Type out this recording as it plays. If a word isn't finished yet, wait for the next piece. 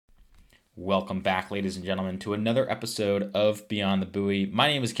Welcome back, ladies and gentlemen, to another episode of Beyond the Buoy. My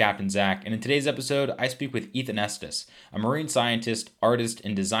name is Captain Zach, and in today's episode, I speak with Ethan Estes, a marine scientist, artist,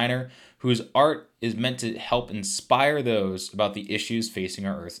 and designer whose art is meant to help inspire those about the issues facing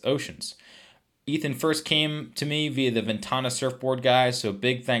our Earth's oceans. Ethan first came to me via the Ventana Surfboard guys, so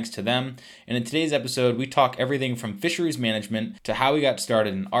big thanks to them. And in today's episode, we talk everything from fisheries management to how we got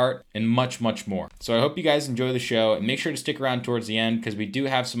started in art and much, much more. So I hope you guys enjoy the show and make sure to stick around towards the end because we do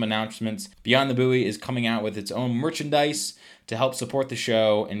have some announcements. Beyond the Buoy is coming out with its own merchandise to help support the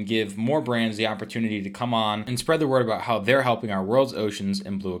show and give more brands the opportunity to come on and spread the word about how they're helping our world's oceans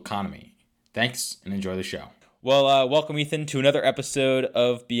and blue economy. Thanks and enjoy the show. Well, welcome, Ethan, to another episode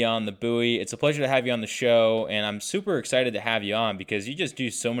of Beyond the Buoy. It's a pleasure to have you on the show, and I'm super excited to have you on because you just do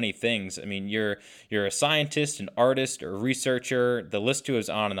so many things. I mean, you're a scientist, an artist, a researcher. The list goes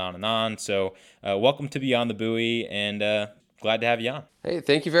on and on and on. So welcome to Beyond the Buoy, and glad to have you on. Hey,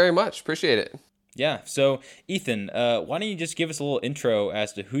 thank you very much. Appreciate it. Yeah, so Ethan, why don't you just give us a little intro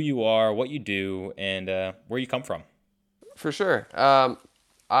as to who you are, what you do, and where you come from? For sure.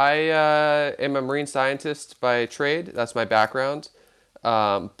 I am a marine scientist by trade. That's my background.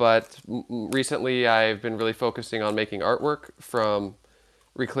 But recently I've been really focusing on making artwork from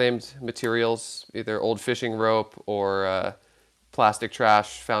reclaimed materials, either old fishing rope or plastic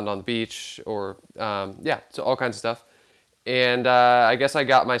trash found on the beach or, so all kinds of stuff. And I guess I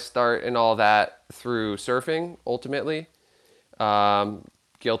got my start in all that through surfing, ultimately.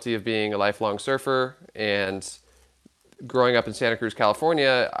 Guilty of being a lifelong surfer, and growing up in Santa Cruz,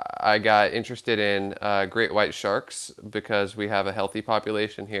 California, I got interested in great white sharks because we have a healthy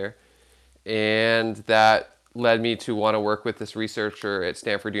population here. And that led me to want to work with this researcher at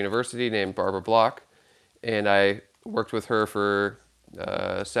Stanford University named Barbara Block. And I worked with her for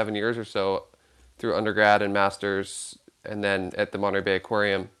 7 years or so through undergrad and master's, and then at the Monterey Bay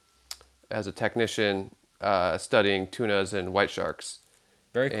Aquarium as a technician studying tunas and white sharks.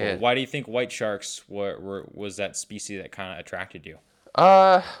 Very cool. And why do you think white sharks was that species that kind of attracted you?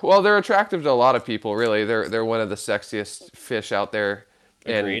 Well, they're attractive to a lot of people, really. They're one of the sexiest fish out there.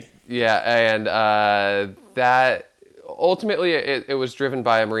 Agreed. And that ultimately it was driven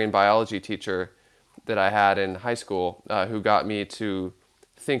by a marine biology teacher that I had in high school who got me to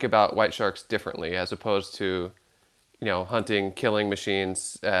think about white sharks differently as opposed to, hunting, killing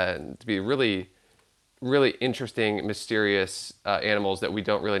machines, and to be really interesting, mysterious animals that we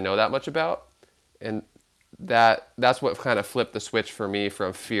don't really know that much about. And that's what kind of flipped the switch for me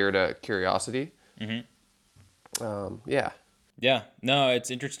from fear to curiosity. Mm-hmm. Yeah. No, it's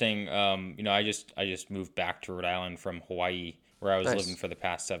interesting. I just moved back to Rhode Island from Hawaii, where I was living for the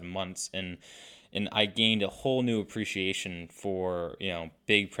past 7 months, and I gained a whole new appreciation for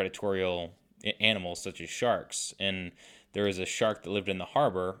big predatory animals such as sharks. And there was a shark that lived in the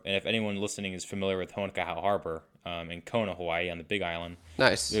harbor, and if anyone listening is familiar with Honokaha Harbor in Kona, Hawaii, on the Big Island,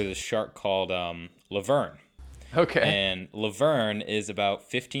 nice. There's a shark called Laverne. Okay. And Laverne is about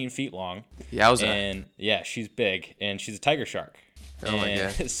 15 feet long. Yowza. And yeah, she's big, and she's a tiger shark. Oh my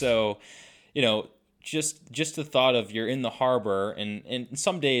God. So, just the thought of you're in the harbor, and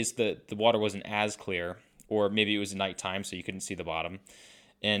some days the water wasn't as clear, or maybe it was nighttime, so you couldn't see the bottom,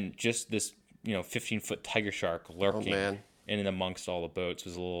 and just this 15-foot tiger shark lurking in and amongst all the boats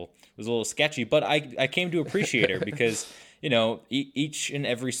was a little sketchy. But I came to appreciate her because each and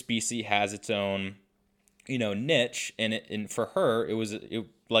every species has its own niche, and for her it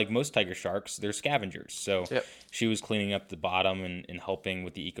like most tiger sharks, they're scavengers. So she was cleaning up the bottom and helping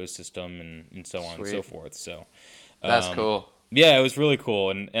with the ecosystem and so on and so forth. So that's cool. Yeah, it was really cool.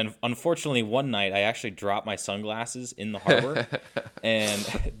 And unfortunately, one night I actually dropped my sunglasses in the harbor, and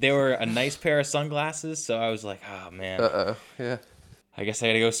they were a nice pair of sunglasses. So I was like, oh, man. Yeah. I guess I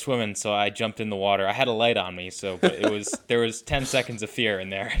got to go swimming. So I jumped in the water. I had a light on me, but there was 10 seconds of fear in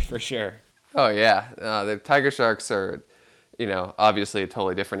there for sure. Oh, yeah. The tiger sharks are, obviously a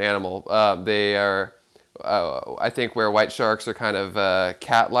totally different animal. They are, I think, where white sharks are kind of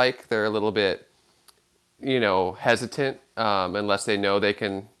cat-like. They're a little bit hesitant unless they know they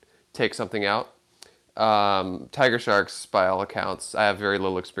can take something out. Tiger sharks, by all accounts, I have very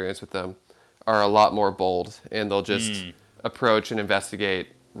little experience with them, are a lot more bold, and they'll just approach and investigate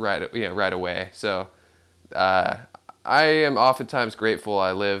right away. So I am oftentimes grateful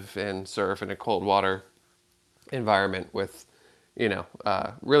I live and surf in a cold water environment with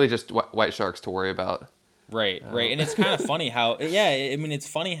really just white sharks to worry about. Right. And it's kind of funny how it's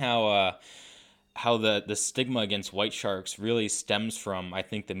funny how the stigma against white sharks really stems from, I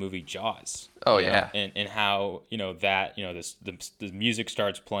think, the movie Jaws. Oh, yeah. And how, that, the music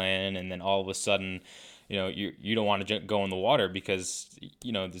starts playing, and then all of a sudden, you don't want to go in the water because,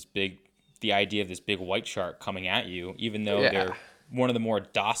 this big the idea of this big white shark coming at you, even though Yeah. they're one of the more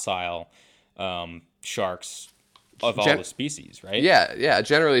docile sharks of all Gen- the species, right? yeah, yeah.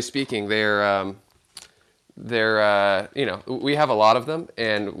 Generally speaking, they're we have a lot of them,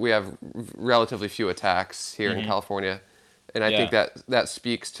 and we have relatively few attacks here in California, and I think Yeah. that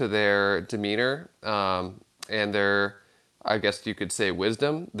speaks to their demeanor, and their, I guess you could say,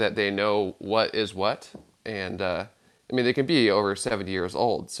 wisdom, that they know what is what. And I mean, they can be over 70 years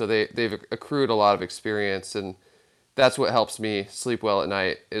old, so they've accrued a lot of experience, and that's what helps me sleep well at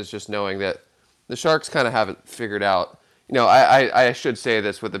night, is just knowing that the sharks kind of have it figured out. I should say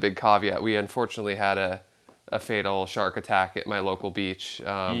this with a big caveat. We unfortunately had a fatal shark attack at my local beach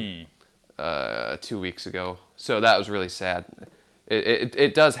 2 weeks ago, so that was really sad.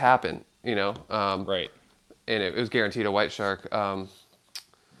 It does happen, Right. and it was guaranteed a white shark.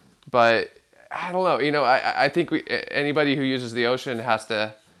 But I don't know. I think anybody who uses the ocean has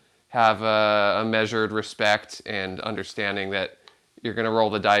to have a measured respect and understanding that you're going to roll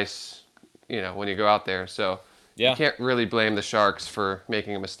the dice, when you go out there. So you Yeah. can't really blame the sharks for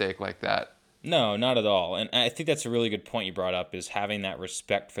making a mistake like that. No, not at all. And I think that's a really good point you brought up, is having that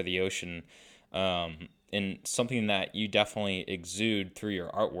respect for the ocean, and something that you definitely exude through your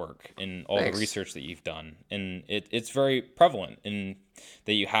artwork and all the Thanks. research that you've done. And it's very prevalent in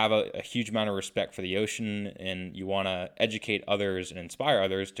that you have a huge amount of respect for the ocean, and you want to educate others and inspire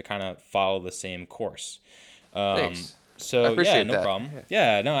others to kind of follow the same course. Thanks. I So yeah, appreciate no that. problem.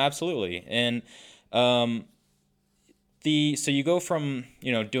 Yeah, no, absolutely. And um, so you go from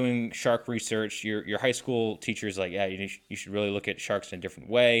doing shark research. Your high school teacher's like, yeah, you should really look at sharks in a different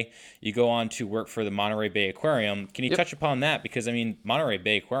way. You go on to work for the Monterey Bay Aquarium. Can you Yep. touch upon that? Because I mean, Monterey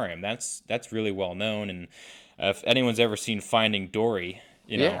Bay Aquarium, that's really well known. And if anyone's ever seen Finding Dory,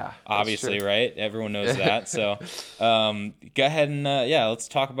 Yeah, that's true. obviously, right? Everyone knows that. So go ahead and yeah, let's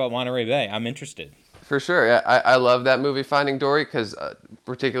talk about Monterey Bay. I'm interested. For sure. Yeah, I love that movie Finding Dory, because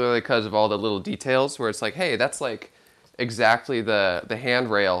particularly because of all the little details where it's like, hey, that's like exactly the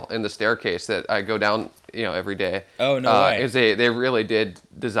handrail in the staircase that I go down, every day. Oh, no way. Is they really did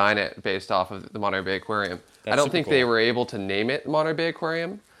design it based off of the Monterey Bay Aquarium. I That's don't super think they cool. were able to name it Monterey Bay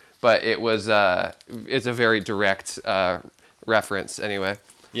Aquarium, but it's a very direct reference anyway. So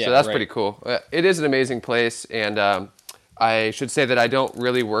Yeah, that's right. pretty cool. It is an amazing place, and I should say that I don't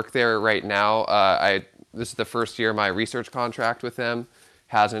really work there right now. This is the first year my research contract with them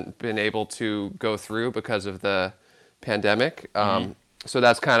hasn't been able to go through because of the pandemic. So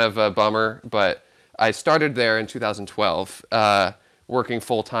that's kind of a bummer. But I started there in 2012, working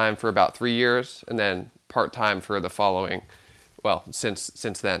full time for about 3 years, and then part time for the following. Well, since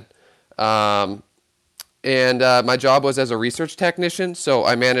then. Um, and my job was as a research technician. So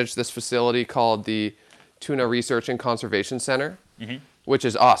I managed this facility called the Tuna Research and Conservation Center, which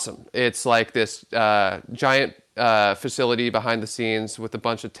is awesome. It's like this giant facility behind the scenes with a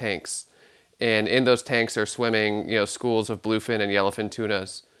bunch of tanks. And in those tanks are swimming, schools of bluefin and yellowfin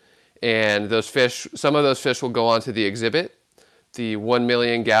tunas. And those fish, some of those fish will go onto the exhibit, the 1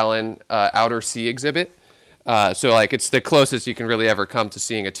 million gallon outer sea exhibit. So like it's the closest you can really ever come to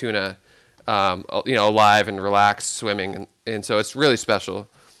seeing a tuna, alive and relaxed swimming, and so it's really special.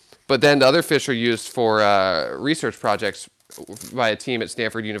 But then the other fish are used for research projects by a team at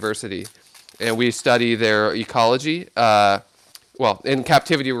Stanford University, and we study their ecology. Well, in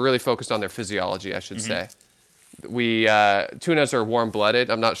captivity, we're really focused on their physiology, I should say. We tunas are warm-blooded.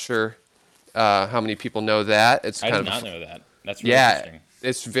 I'm not sure how many people know that. It's I kind did of not know that. That's really yeah, interesting.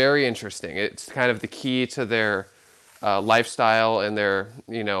 it's very interesting. It's kind of the key to their lifestyle and their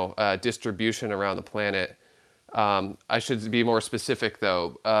distribution around the planet. I should be more specific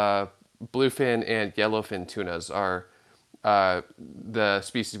though. Bluefin and yellowfin tunas are the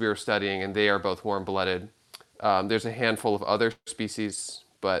species we were studying, and they are both warm-blooded. There's a handful of other species,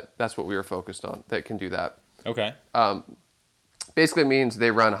 but that's what we were focused on that can do that. Okay. Basically, it means they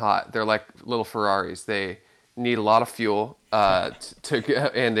run hot. They're like little Ferraris. They need a lot of fuel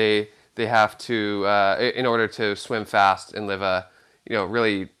and they have to in order to swim fast and live a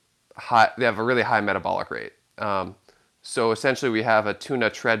really high. They have a really high metabolic rate. So essentially, we have a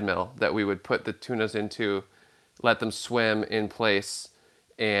tuna treadmill that we would put the tunas into, let them swim in place,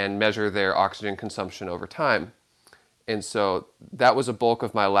 and measure their oxygen consumption over time. And so that was a bulk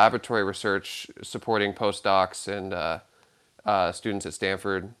of my laboratory research, supporting postdocs and students at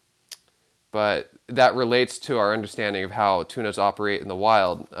Stanford. But that relates to our understanding of how tunas operate in the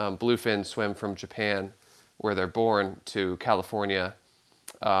wild. Bluefin swim from Japan, where they're born, to California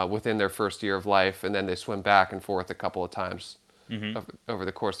within their first year of life, and then they swim back and forth a couple of times over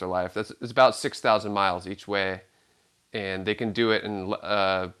the course of their life. It's about 6,000 miles each way, and they can do it in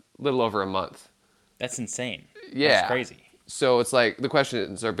little over a month. That's insane. That's Yeah. crazy. So it's like the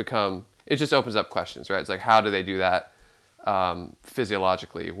questions are become. It just opens up questions, right? It's like, how do they do that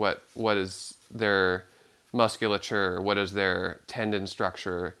physiologically? What is their musculature? What is their tendon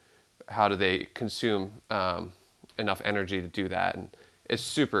structure? How do they consume enough energy to do that? And it's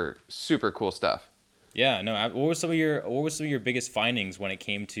super super cool stuff. Yeah, no. What were some of your biggest findings when it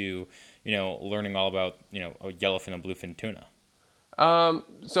came to, learning all about, a yellowfin and bluefin tuna?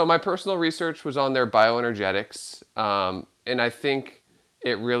 So my personal research was on their bioenergetics, and I think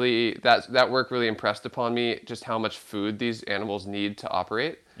it really that work really impressed upon me just how much food these animals need to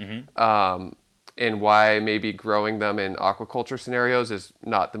operate, and why maybe growing them in aquaculture scenarios is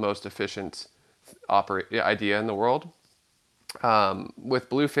not the most efficient idea in the world. With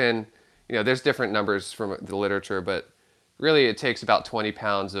bluefin, there's different numbers from the literature, but really it takes about 20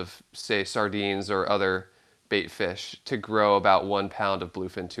 pounds of, say, sardines or other bait fish to grow about 1 pound of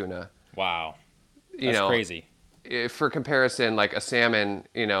bluefin tuna. Wow, You that's know, crazy. for comparison, like a salmon,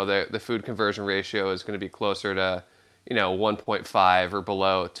 the food conversion ratio is going to be closer to, 1.5 or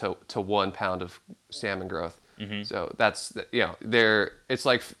below to 1 pound of salmon growth. So that's, it's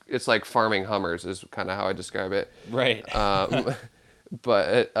like farming hummers is kind of how I describe it. Right.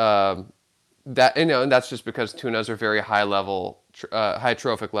 But that, and that's just because tunas are very high level, high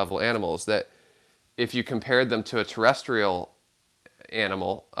trophic level animals that if you compared them to a terrestrial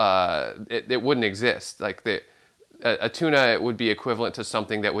animal, it wouldn't exist. Like a tuna would be equivalent to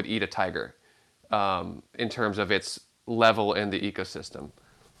something that would eat a tiger, in terms of its level in the ecosystem.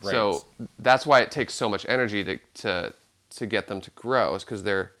 Right. So that's why it takes so much energy to get them to grow, is because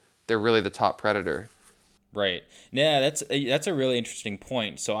they're really the top predator. Right. Yeah, that's a really interesting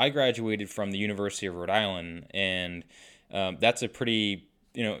point. So I graduated from the University of Rhode Island, and that's a pretty,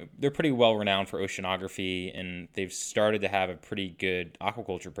 they're pretty well renowned for oceanography, and they've started to have a pretty good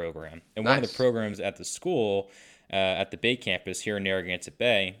aquaculture program. And one of the Nice. programs at the school, at the Bay campus here in Narragansett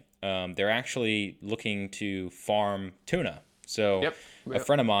Bay, they're actually looking to farm tuna. So Yep. a Yep.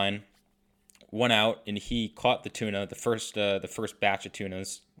 friend of mine went out and he caught the tuna, the first batch of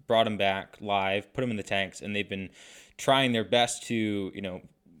tunas, brought them back live, put them in the tanks, and they've been trying their best to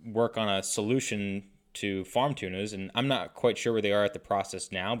work on a solution to farm tunas. And I'm not quite sure where they are at the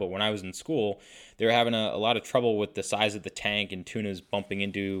process now, but when I was in school, they were having a lot of trouble with the size of the tank and tunas bumping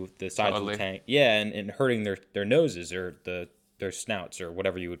into the sides of the Totally. tank. Yeah, and hurting their noses or their snouts or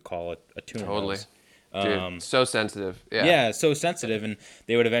whatever you would call a tuna Totally. nose. Dude, Um, so sensitive. Yeah. yeah, so sensitive, and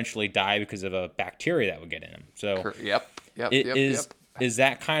they would eventually die because of a bacteria that would get in them. So Yep. Yep. it Yep. is Yep. is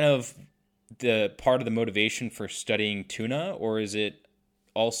that kind of the part of the motivation for studying tuna, or is it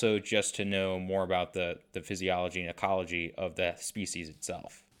also just to know more about the physiology and ecology of the species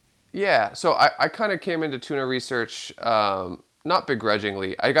itself? Yeah, so I kind of came into tuna research, not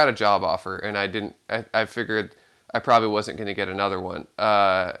begrudgingly. I got a job offer, and I figured I probably wasn't going to get another one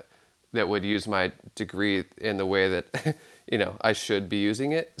that would use my degree in the way that I should be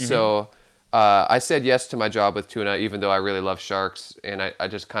using it. So I said yes to my job with tuna, even though I really love sharks, and I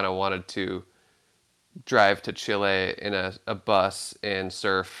just kind of wanted to drive to Chile in a bus and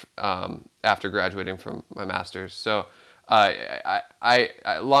surf after graduating from my master's. So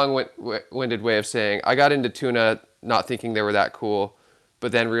long-winded way of saying I got into tuna not thinking they were that cool,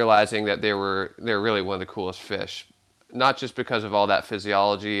 but then realizing that they're really one of the coolest fish, not just because of all that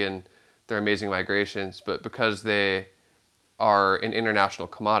physiology and their amazing migrations, but because they are an international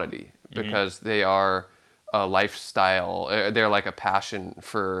commodity, because they are a lifestyle. They're like a passion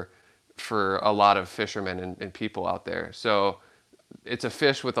for a lot of fishermen and people out there. So it's a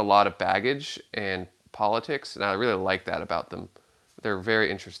fish with a lot of baggage and politics, and I really like that about them. They're very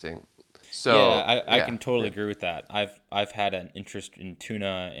interesting. Yeah, So I yeah, can totally agree with that. I've had an interest in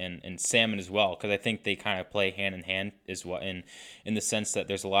tuna and salmon as well because I think they kind of play hand in hand as well in the sense that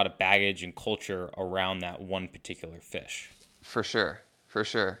there's a lot of baggage and culture around that one particular fish. for sure, for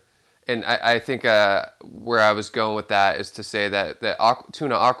sure. And I think where I was going with that is to say that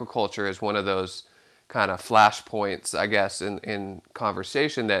tuna aquaculture is one of those kind of flashpoints, I guess, in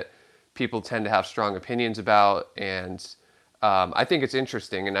conversation that people tend to have strong opinions about, and I think it's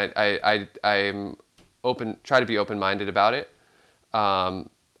interesting, and I'm try to be open minded about it.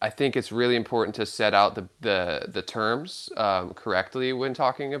 I think it's really important to set out the terms correctly when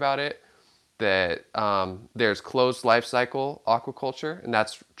talking about it. That there's closed life cycle aquaculture, and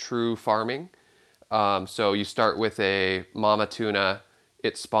that's true farming. So you start with a mama tuna,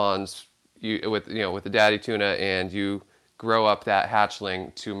 it spawns with the daddy tuna, and you grow up that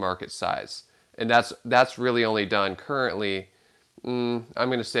hatchling to market size. And that's really only done currently. I'm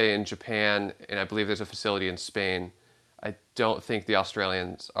going to say in Japan, and I believe there's a facility in Spain. I don't think the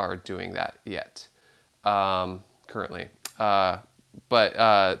Australians are doing that yet, currently.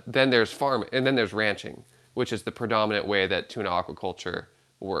 But then there's farm, and then there's ranching, which is the predominant way that tuna aquaculture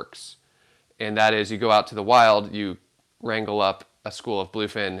works. And that is, you go out to the wild, you wrangle up a school of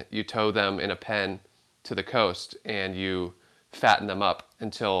bluefin, you tow them in a pen to the coast, and you fatten them up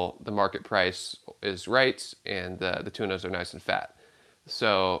until the market price is right and the tunas are nice and fat.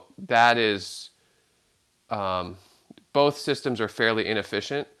 So that is, both systems are fairly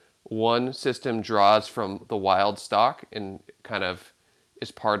inefficient. One system draws from the wild stock and kind of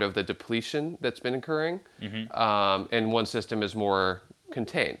is part of the depletion that's been occurring, and one system is more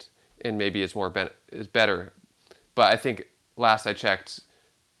contained and maybe is better. But I think last I checked,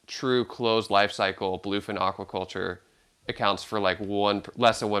 true closed life cycle bluefin aquaculture accounts for like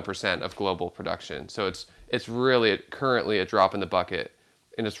less than 1% of global production. So it's really currently a drop in the bucket,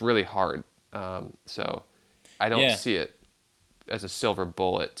 and it's really hard. So I don't see it as a silver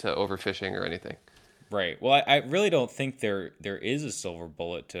bullet to overfishing or anything. Right. Well, I really don't think there is a silver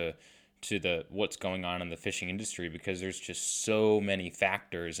bullet to the what's going on in the fishing industry, because there's just so many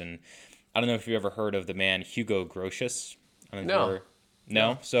factors. And I don't know if you've ever heard of the man Hugo Grotius. I don't know if you No. ever,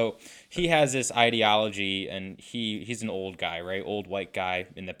 no? So he has this ideology, and he's an old guy, right? Old white guy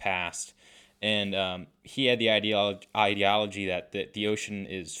in the past. And he had the ideology that the ocean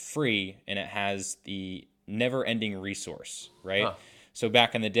is free and it has the never-ending resource, right? Huh. So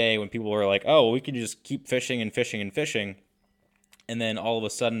back in the day when people were like, oh, we can just keep fishing and fishing and fishing, and then all of a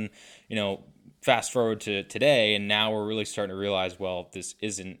sudden, fast forward to today, and now we're really starting to realize, well, this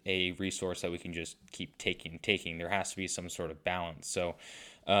isn't a resource that we can just keep taking. There has to be some sort of balance. So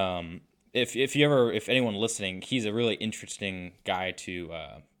if anyone listening, he's a really interesting guy to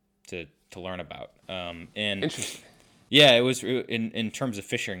learn about. And Interesting. yeah, it was in terms of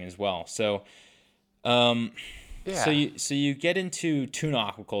fishing as well. So Yeah. so you get into tuna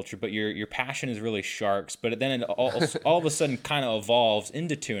aquaculture, but your passion is really sharks. But then it all of a sudden kind of evolves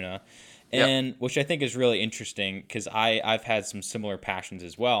into tuna, and which I think is really interesting, because I've had some similar passions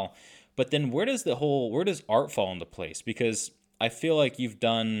as well. But then where does art fall into place? Because I feel like you've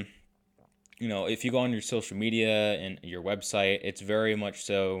done, if you go on your social media and your website, it's very much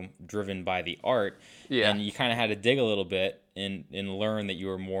so driven by the art. Yeah. And you kind of had to dig a little bit and learn that you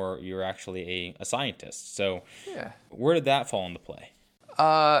were actually a scientist. So Yeah. where did that fall into play?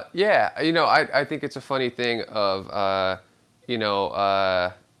 Yeah. I think it's a funny thing of,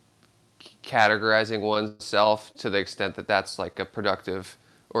 categorizing oneself to the extent that that's like a productive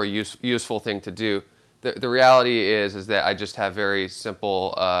or useful thing to do. The reality is that I just have very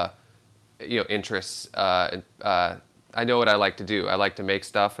simple, interests. I know what I like to do. I like to make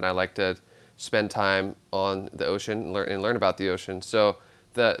stuff, and I like to spend time on the ocean and learn about the ocean. So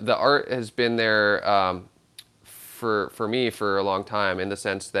the art has been there for me for a long time, in the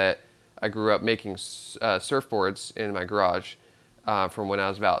sense that I grew up making surfboards in my garage from when I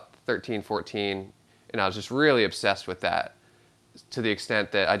was about 13, 14, and I was just really obsessed with that, to the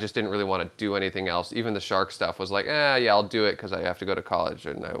extent that I just didn't really want to do anything else. Even the shark stuff was like, yeah, I'll do it because I have to go to college,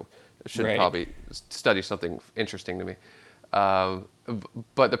 and I should Right. probably study something interesting to me.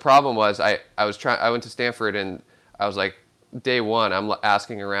 But the problem was, I went to Stanford, and I was like, day one, I'm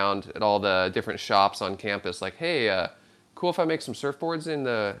asking around at all the different shops on campus, like, hey, cool if I make some surfboards in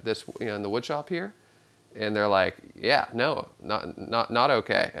in the wood shop here? And they're like, yeah, no, not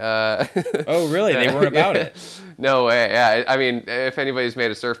okay. Oh, really? They weren't about it. No way. Yeah, I mean, if anybody's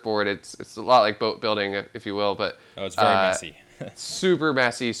made a surfboard, it's a lot like boat building, if you will. But Oh, it's very messy. super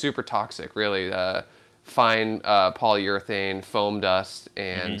messy, super toxic, really. Fine polyurethane, foam dust,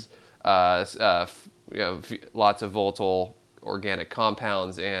 and lots of volatile organic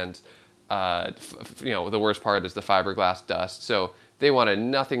compounds, and the worst part is the fiberglass dust. So they wanted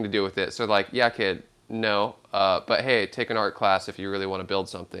nothing to do with it. So they're like, yeah, kid, no, but hey, take an art class if you really want to build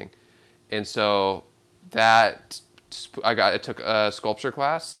something. And so I took a sculpture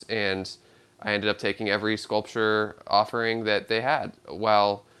class, and I ended up taking every sculpture offering that they had,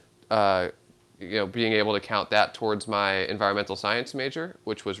 while being able to count that towards my environmental science major,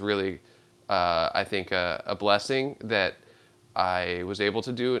 which was really, I think, a blessing that I was able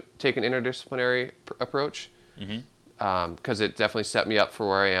to take an interdisciplinary approach, because it definitely set me up for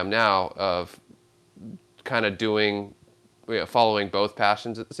where I am now, of kind of following both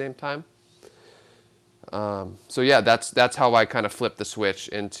passions at the same time. So yeah, that's how I kind of flipped the switch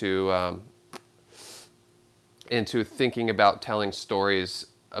into thinking about telling stories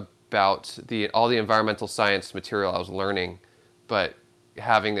about all the environmental science material I was learning, but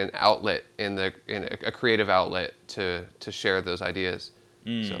having an outlet in a creative outlet to share those ideas.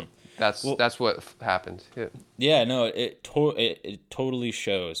 So Well, that's what happened. Yeah. yeah, no, it totally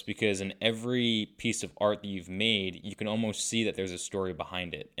shows because in every piece of art that you've made, you can almost see that there's a story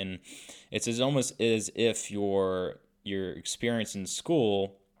behind it, and it's as almost as if your experience in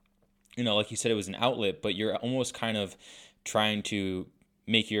school, like you said, it was an outlet, but you're almost kind of trying to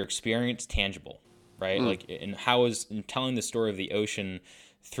make your experience tangible, right? Mm. Like, and how is in telling the story of the ocean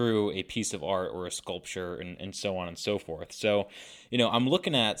through a piece of art or a sculpture and so on and so forth. So, I'm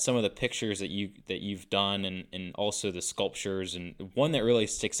looking at some of the pictures that you've done and also the sculptures, and one that really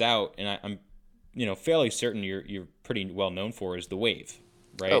sticks out, and I'm fairly certain you're pretty well known for, is the wave,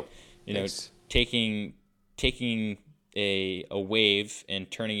 right? Oh, You know, thanks. taking a wave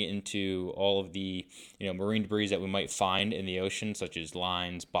and turning it into all of the marine debris that we might find in the ocean, such as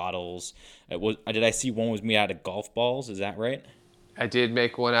lines, bottles. Did I see one was made out of golf balls? Is that right? I did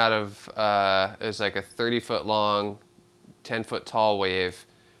make one out of it was like a 30-foot long, 10-foot tall wave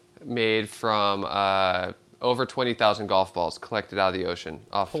made from over 20,000 golf balls collected out of the ocean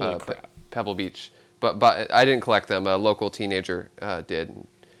off Holy crap! Pebble Beach. But I didn't collect them. A local teenager did.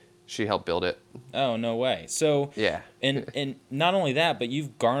 She helped build it. Oh, no way. So, Yeah. and not only that, but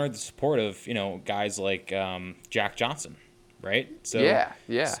you've garnered the support of guys like Jack Johnson, right? So Yeah.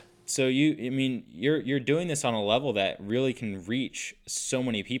 Yeah. so I mean, you're doing this on a level that really can reach so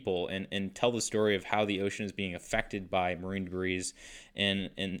many people and tell the story of how the ocean is being affected by marine debris,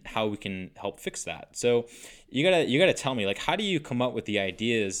 and how we can help fix that. So you gotta tell me, like, how do you come up with the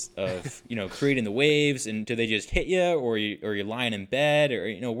ideas of creating the waves, and do they just hit you, or you're lying in bed,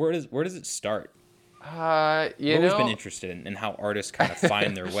 or where does it start? You I've always been know, interested in how artists kind of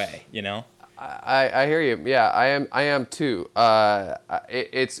find their way. I hear you. Yeah, I am too.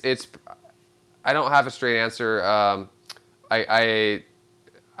 It's I don't have a straight answer. I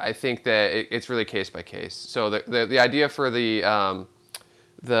I think that it's really case by case. So the idea for the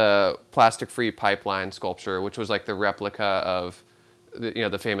plastic free pipeline sculpture, which was like the replica of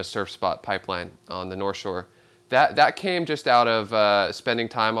the famous surf spot pipeline on the North Shore, that came just out of spending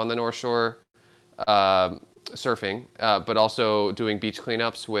time on the North Shore, surfing, but also doing beach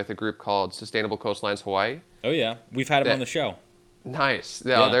cleanups with a group called Sustainable Coastlines Hawaii. Oh yeah, we've had them on That the show. Nice.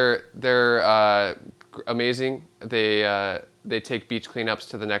 Yeah, Yeah. they're amazing. They take beach cleanups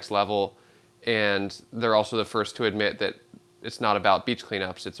to the next level, and they're also the first to admit that it's not about beach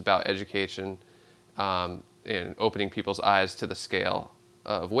cleanups. It's about education, and opening people's eyes to the scale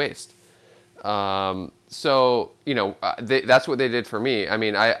of waste. So that's what they did for me. I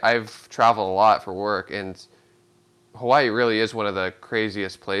mean, I've traveled a lot for work, and Hawaii really is one of the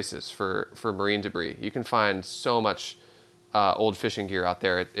craziest places for marine debris. You can find so much old fishing gear out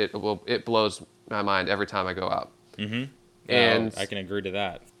there. It blows my mind every time I go out. Mm-hmm. And I can agree to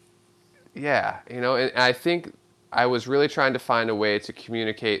that. yeah, and I think I was really trying to find a way to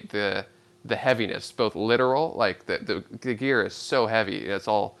communicate the heaviness, both literal, like the gear is so heavy, it's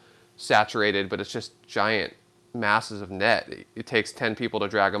all saturated, but it's just giant masses of net. It takes 10 people to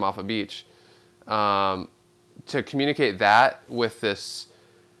drag them off a beach. To communicate that with this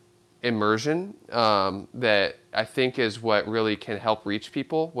immersion, that I think is what really can help reach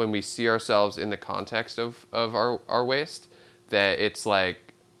people when we see ourselves in the context of our waste, that it's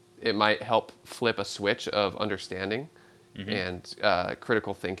like it might help flip a switch of understanding and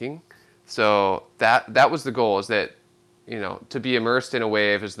critical thinking. So that was the goal, is that to be immersed in a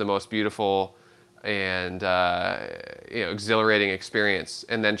wave is the most beautiful and exhilarating experience,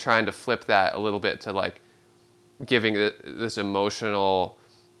 and then trying to flip that a little bit to like giving this emotional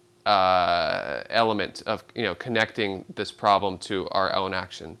element of connecting this problem to our own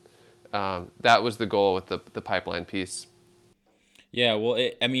action. That was the goal with the pipeline piece. Yeah, well,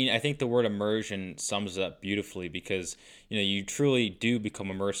 I mean, I think the word immersion sums it up beautifully because, you truly do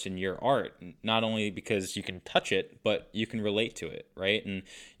become immersed in your art, not only because you can touch it, but you can relate to it, right? And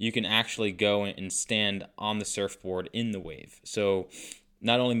you can actually go and stand on the surfboard in the wave. So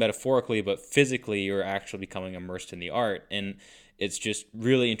not only metaphorically, but physically, you're actually becoming immersed in the art. And it's just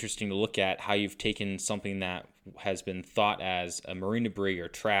really interesting to look at how you've taken something that has been thought as a marine debris or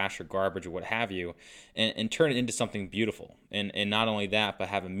trash or garbage or what have you, and turn it into something beautiful. And not only that, but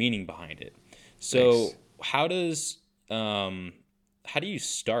have a meaning behind it. So Thanks. how does how do you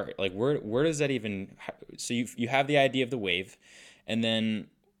start? Like where does that even? So you have the idea of the wave, and then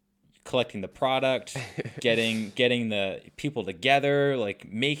collecting the product, getting the people together, like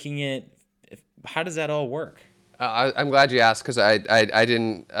making it. How does that all work? I'm glad you asked, because I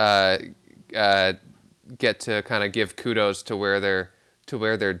didn't get to kind of give kudos to where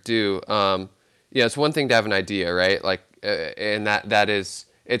they're due. It's one thing to have an idea, right? Like, and that is,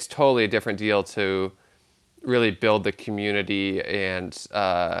 it's totally a different deal to really build the community and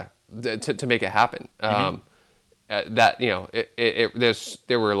to make it happen. That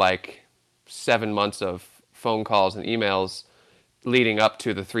there were like 7 months of phone calls and emails leading up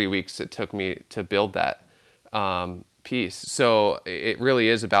to the 3 weeks it took me to build that piece. So it really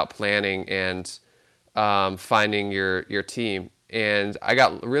is about planning and finding your team. And I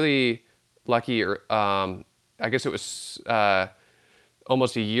got really lucky. I guess it was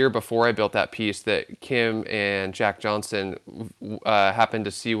almost a year before I built that piece that Kim and Jack Johnson happened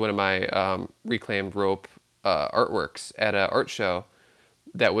to see one of my reclaimed rope artworks at an art show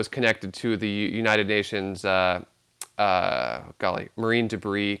that was connected to the United Nations marine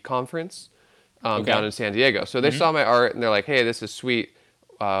debris conference down in San Diego. So they saw my art and they're like, "Hey, this is sweet.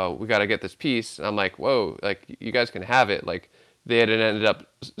 We got to get this piece." And I'm like, "Whoa! Like you guys can have it." Like they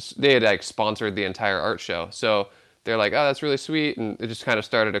had like sponsored the entire art show. So they're like, "Oh, that's really sweet," and it just kind of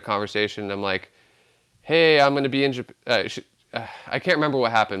started a conversation. And I'm like, "Hey, I'm going to be in Japan." I can't remember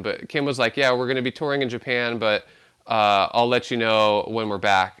what happened, but Kim was like, "Yeah, we're going to be touring in Japan, but I'll let you know when we're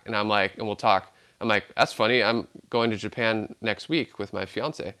back." And I'm like, "And we'll talk." I'm like, "That's funny. I'm going to Japan next week with my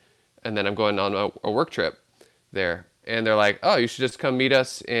fiance, and then I'm going on a work trip there." And they're like, "Oh, you should just come meet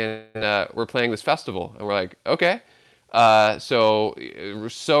us, and we're playing this festival." And we're like, "Okay." So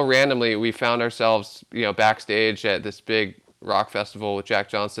randomly, we found ourselves, backstage at this big rock festival with Jack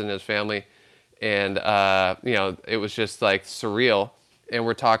Johnson and his family, and it was just like surreal. And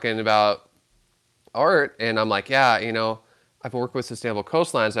we're talking about art, and I'm like, "Yeah, I've worked with Sustainable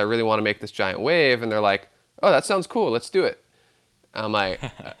Coastlines. I really want to make this giant wave." And they're like, "Oh, that sounds cool. Let's do it." I'm like,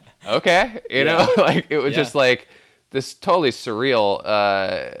 "Okay," like it was just like this totally surreal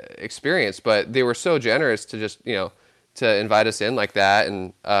experience. But they were so generous to just to invite us in like that,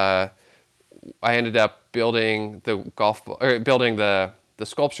 and I ended up building the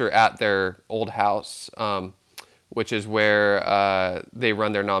sculpture at their old house, which is where they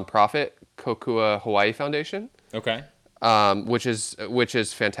run their nonprofit, Kokua Hawaii Foundation. Okay. Which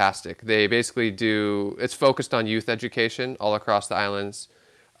is fantastic. They basically it's focused on youth education all across the islands.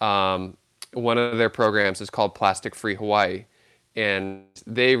 One of their programs is called Plastic Free Hawaii, and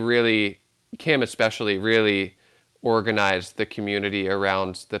they really, Kim especially, really organized the community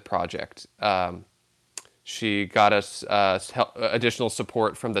around the project. She got us additional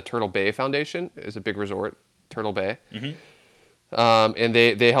support from the Turtle Bay Foundation. It's a big resort, Turtle Bay. And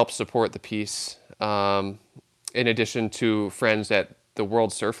they help support the piece. In addition to friends at the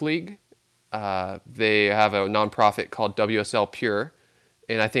World Surf League, they have a nonprofit called WSL Pure,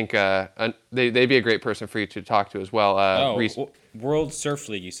 and I think they'd be a great person for you to talk to as well. World Surf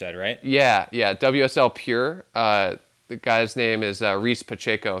League, you said, right? Yeah, WSL Pure. The guy's name is Reese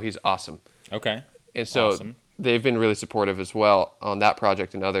Pacheco. He's awesome. Okay. And so they've been really supportive as well on that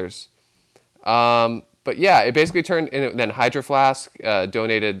project and others. But yeah, it basically turned, and then Hydro Flask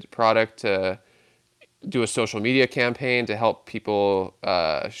donated product to do a social media campaign to help people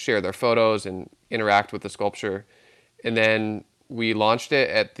share their photos and interact with the sculpture. And then we launched it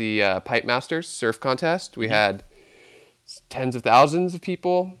at the Pipe Masters Surf Contest. We had tens of thousands of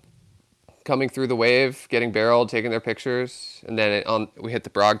people coming through the wave, getting barreled, taking their pictures. And then we hit the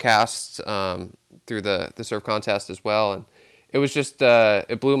broadcasts through the surf contest as well. And it was just,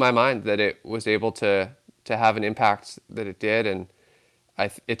 it blew my mind that it was able to have an impact that it did. And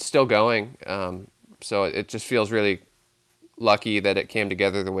it's still going. So it just feels really lucky that it came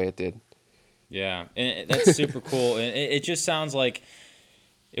together the way it did. Yeah, and that's super cool. And it just sounds like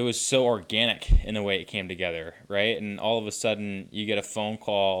it was so organic in the way it came together, right? And all of a sudden you get a phone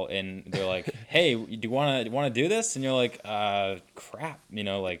call and they're like, "Hey, do you want to do this?" And you're like, crap,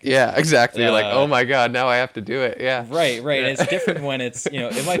 Yeah, exactly. You're like, "Oh my God, now I have to do it." Yeah. Right. And it's different when it's,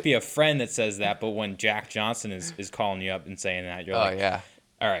 it might be a friend that says that, but when Jack Johnson is calling you up and saying that, you're like, yeah.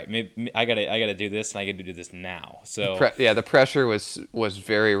 All right, maybe I gotta do this, and I got to do this now. So the pressure was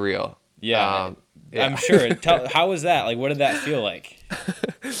very real. Yeah, I'm sure. How was that? Like, what did that feel like?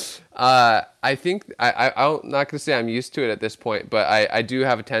 I think I'm not gonna say I'm used to it at this point, but I do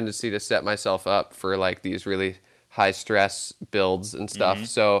have a tendency to set myself up for like these really high stress builds and stuff.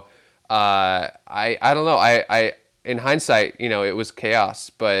 So I don't know. I in hindsight, it was chaos,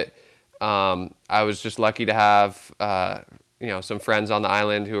 but I was just lucky to have some friends on the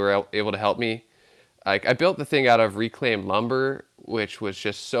island who were able to help me. Like I built the thing out of reclaimed lumber, which was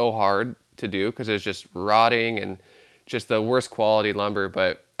just so hard to do because it was just rotting and just the worst quality lumber.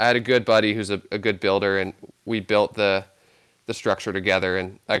 But I had a good buddy who's a good builder, and we built the structure together,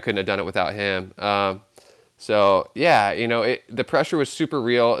 and I couldn't have done it without him. So yeah, the pressure was super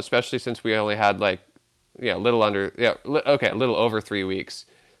real, especially since we only had like, a little over 3 weeks,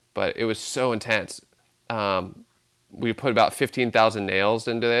 but it was so intense. We put about 15,000 nails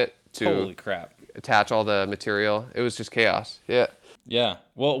into it to Holy crap. attach all the material. It was just chaos. Yeah. Yeah.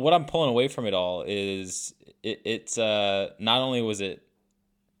 Well, what I'm pulling away from it all is it's not only was it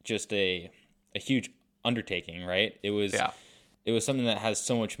just a huge undertaking, right? Yeah. It was something that has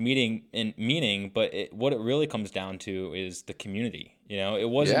so much meaning, but what it really comes down to is the community. You know, Yeah.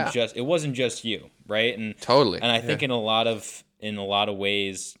 it wasn't just you, right? Totally. And I Yeah. think in a lot of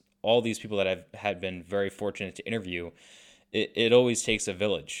ways, all these people that I've had been very fortunate to interview, it always takes a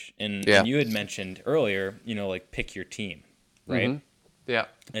village. Yeah. And you had mentioned earlier, you know, like pick your team, right? Yeah.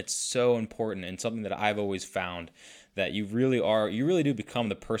 It's so important and something that I've always found that you really do become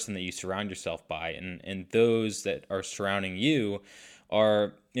the person that you surround yourself by, and those that are surrounding you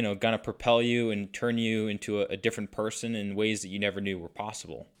are, you know, gonna propel you and turn you into a different person in ways that you never knew were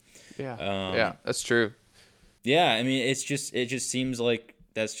possible. Yeah. Yeah. That's true. Yeah, I mean, it just seems like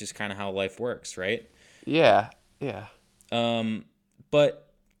that's just kind of how life works, right? Yeah. Yeah.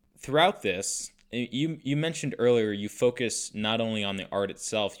 But throughout this, you mentioned earlier you focus not only on the art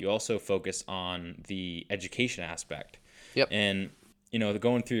itself, you also focus on the education aspect. Yep. And you know,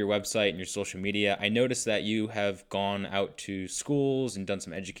 going through your website and your social media, I noticed that you have gone out to schools and done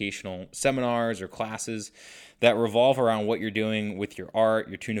some educational seminars or classes that revolve around what you're doing with your art,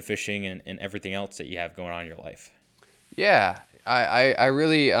 your tuna fishing, and everything else that you have going on in your life. Yeah. I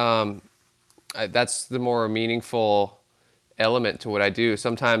really, that's the more meaningful element to what I do.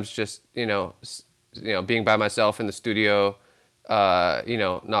 Sometimes just, being by myself in the studio,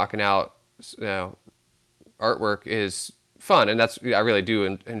 knocking out, you know, artwork is fun, and I really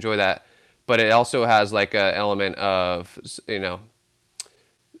do enjoy that. But it also has like an element of,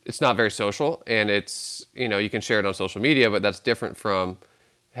 it's not very social, and it's, you can share it on social media, but that's different from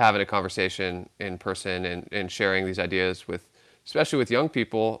having a conversation in person and sharing these ideas with, especially with young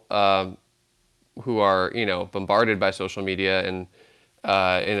people, who are, bombarded by social media and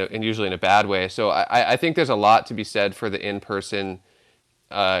and usually in a bad way. So I think there's a lot to be said for the in-person,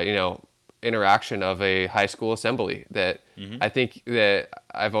 uh, you know, interaction of a high school assembly that I think that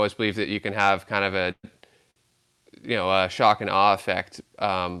I've always believed that you can have kind of a shock and awe effect,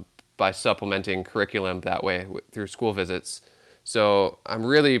 by supplementing curriculum that way through school visits. So I'm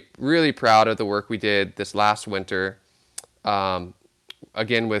really, really proud of the work we did this last winter,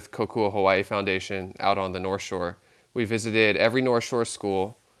 again with Kokua Hawaii Foundation out on the North Shore. We visited every North Shore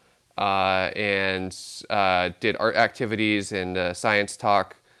school, and did art activities and science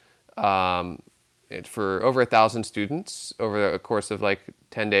talk, for over 1,000 students over the course of like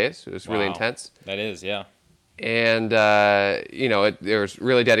 10 days. It was really Wow, intense. that is, yeah. And, there was a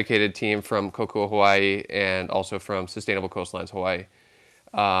really dedicated team from Kokua Hawaii and also from Sustainable Coastlines Hawaii.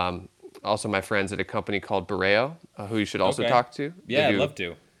 Also my friends at a company called Borreo, who you should also Okay. talk to. They Yeah, I'd do, love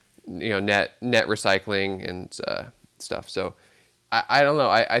to. net recycling and stuff. So I don't know.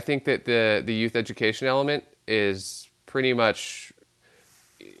 I think that the youth education element is pretty much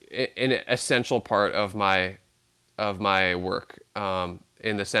an essential part of my work,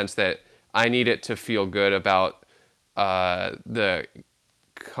 in the sense that I need it to feel good about the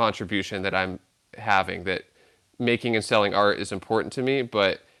contribution that I'm having. That making and selling art is important to me,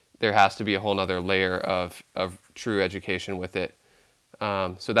 but there has to be a whole nother layer of true education with it.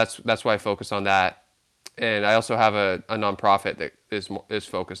 So that's why I focus on that. And I also have a nonprofit that is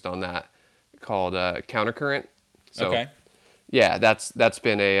focused on that, called Countercurrent. So Okay. yeah, that's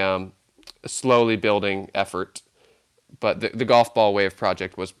been a slowly building effort. But the golf ball wave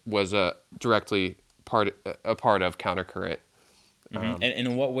project was directly a part of Countercurrent. And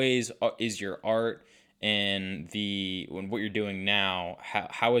in what ways is your art and what you're doing now?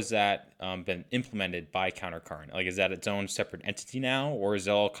 How has that been implemented by Countercurrent? Like, is that its own separate entity now, or is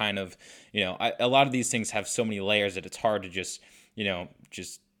it all kind of, you know, a lot of these things have so many layers that it's hard to just, you know,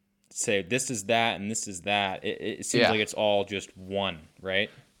 just say this is that and this is that. It seems Yeah. like it's all just one, right?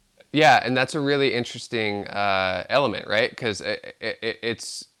 Yeah, and that's a really interesting element, right? Because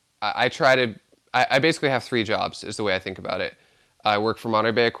it's I try to I basically have three jobs is the way I think about it. I work for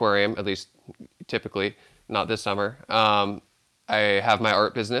Monterey Bay Aquarium, at least typically, not this summer. I have my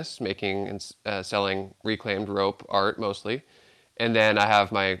art business, making and selling reclaimed rope art mostly, and then I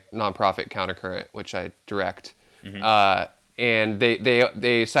have my nonprofit Countercurrent, which I direct. And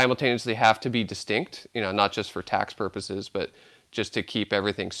they simultaneously have to be distinct, not just for tax purposes, but just to keep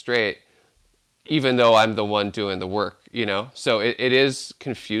everything straight, even though I'm the one doing the work. So it is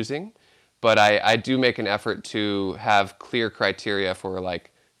confusing, but I do make an effort to have clear criteria for,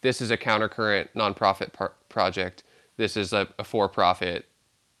 like, this is a Countercurrent nonprofit project. This is a for-profit,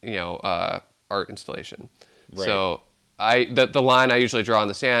 art installation. Right. So the line I usually draw in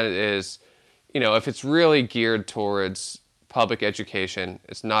the sand is, if it's really geared towards public education.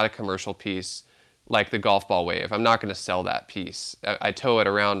 It's not a commercial piece like the golf ball wave. I'm not going to sell that piece. I tow it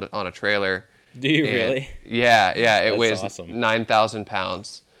around on a trailer. Do you And really? yeah, it That's weighs awesome. 9,000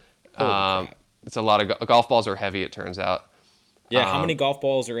 pounds. Holy crap. It's a lot of golf balls are heavy, it turns out. Yeah, how many golf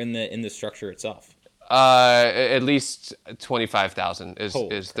balls are in the structure itself? At least 25,000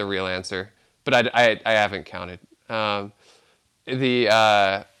 Holy is the crap. real answer, but I haven't counted. The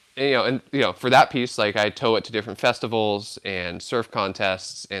and for that piece, like I tow it to different festivals and surf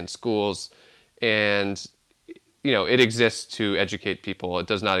contests and schools, and it exists to educate people. It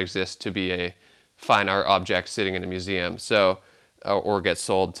does not exist to be a fine art object sitting in a museum. So, or get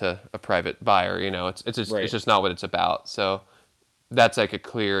sold to a private buyer. It's Right. just not what it's about. So that's like a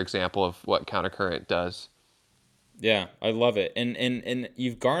clear example of what Countercurrent does. Yeah, I love it. And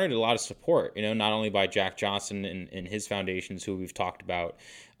you've garnered a lot of support, not only by Jack Johnson and his foundations who we've talked about,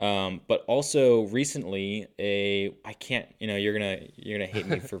 but also recently I can't, you're gonna hate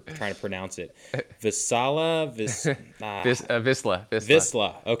me for trying to pronounce it. Visala Vis Visla.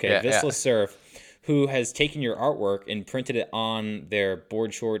 Visla. Okay, Yeah, yeah. Visla Surf, who has taken your artwork and printed it on their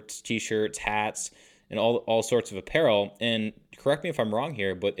board shorts, t-shirts, hats, and all sorts of apparel. And correct me if I'm wrong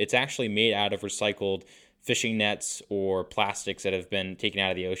here, but it's actually made out of recycled fishing nets or plastics that have been taken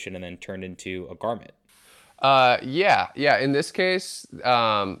out of the ocean and then turned into a garment. Yeah. In this case,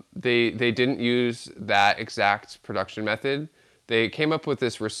 they didn't use that exact production method. They came up with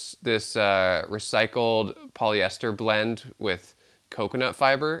this recycled polyester blend with coconut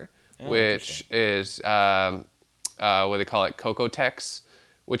fiber, Oh, which interesting. is what they call it, Cocotex,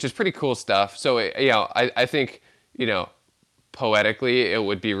 which is pretty cool stuff. So I think poetically it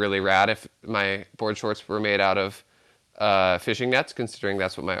would be really rad if my board shorts were made out of fishing nets, considering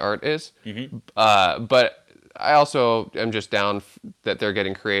that's what my art is. But I also am just down that they're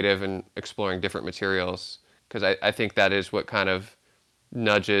getting creative and exploring different materials because I think that is what kind of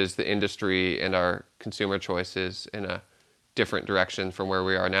nudges the industry and our consumer choices in a different direction from where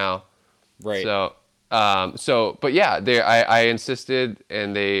we are now. Right. But yeah, I insisted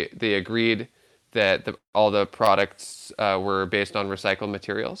and they agreed that all the products were based on recycled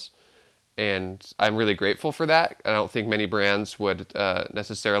materials, and I'm really grateful for that. I don't think many brands would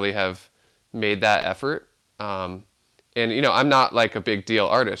necessarily have made that effort. And I'm not like a big deal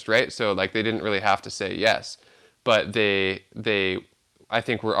artist, right? So like they didn't really have to say yes, but they I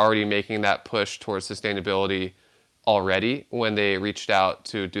think were already making that push towards sustainability already when they reached out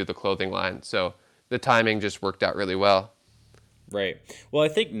to do the clothing line. So the timing just worked out really well. Right. Well, I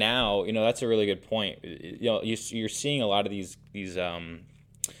think now, that's a really good point. You're seeing a lot of these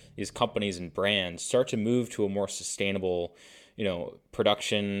companies and brands start to move to a more sustainable,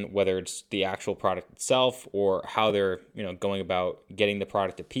 production, whether it's the actual product itself or how they're, going about getting the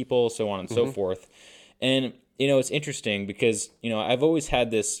product to people, so on and so forth. And, it's interesting because, I've always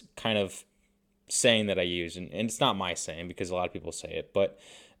had this kind of saying that I use, and it's not my saying because a lot of people say it, but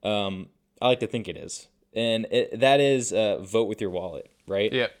I like to think it is. And that is vote with your wallet,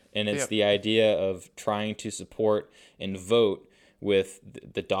 right? Yep. And it's Yep. the idea of trying to support and vote with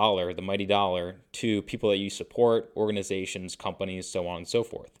the dollar, the mighty dollar, to people that you support, organizations, companies, so on and so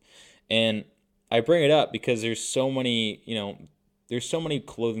forth. And I bring it up because there's so many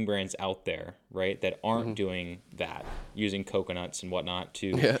clothing brands out there, right, that aren't doing that, using coconuts and whatnot to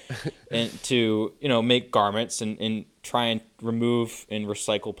Yeah. and to make garments and try and remove and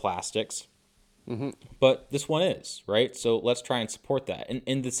recycle plastics. But this one is, right? So let's try and support that.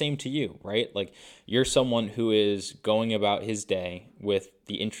 And the same to you, right? Like you're someone who is going about his day with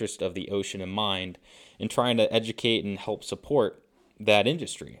the interest of the ocean in mind and trying to educate and help support that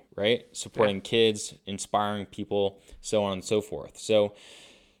industry, right? Yeah. Supporting kids, inspiring people, so on and so forth. So,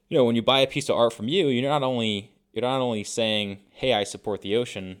 when you buy a piece of art from you, you're not only saying, "Hey, I support the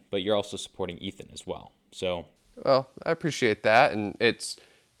ocean," but you're also supporting Ethan as well. So, Well, I appreciate that, and it's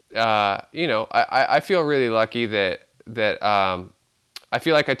I feel really lucky that I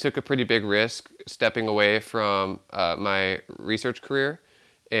feel like I took a pretty big risk stepping away from my research career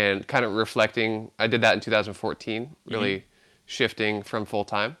and kind of reflecting. I did that in 2014, really shifting from full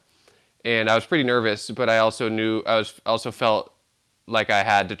time, and I was pretty nervous, but I also knew I was also felt like I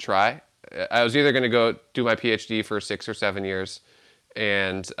had to try. I was either going to go do my PhD for 6 or 7 years,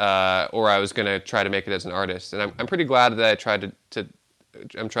 and or I was going to try to make it as an artist. And I'm pretty glad that I tried to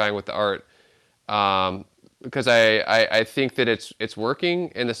I'm trying with the art because I think that it's working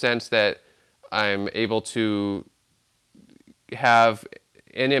in the sense that I'm able to have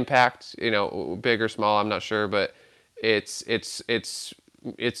an impact, big or small, I'm not sure, but it's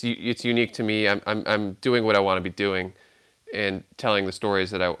unique to me. I'm doing what I want to be doing and telling the stories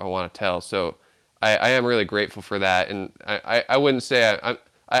that I want to tell. So I am really grateful for that. And I wouldn't say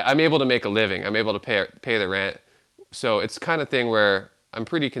I'm able to make a living. I'm able to pay the rent. So it's the kind of thing where I'm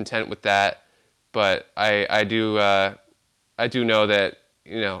pretty content with that. But I do know that,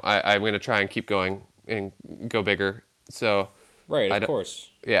 I'm going to try and keep going and go bigger. So Right, I of don't, course.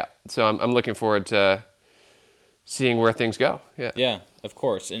 yeah. So I'm looking forward to seeing where things go. Yeah. Yeah, of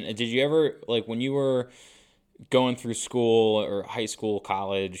course. And did you ever, like, when you were going through school or high school,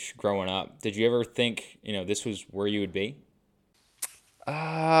 college, growing up, did you ever think, this was where you would be?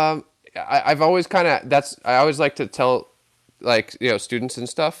 I've always I always like to tell, like, students and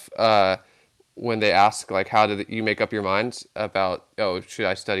stuff, when they ask, like, how did you make up your minds about, oh, should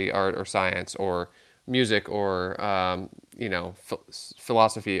I study art or science or music or,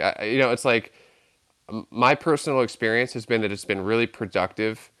 philosophy? It's like my personal experience has been that it's been really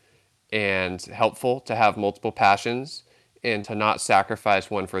productive and helpful to have multiple passions and to not sacrifice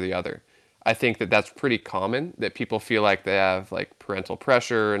one for the other. I think that that's pretty common, that people feel like they have like parental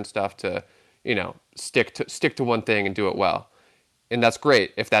pressure and stuff to, stick to one thing and do it well. And that's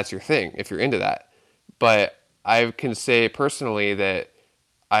great if that's your thing, if you're into that. But I can say personally that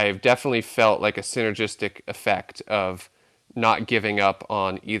I've definitely felt like a synergistic effect of not giving up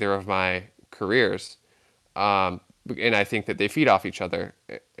on either of my careers. And I think that they feed off each other.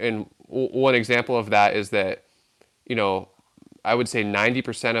 And one example of that is that, you know, I would say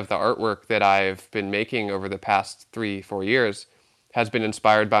 90% of the artwork that I've been making over the past 3-4 years has been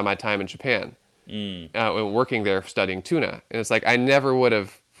inspired by my time in Japan, and working there studying tuna. And it's like I never would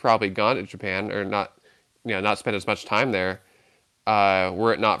have probably gone to Japan or not spent as much time there,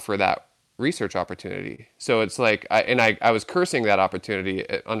 were it not for that research opportunity. So it's like I was cursing that opportunity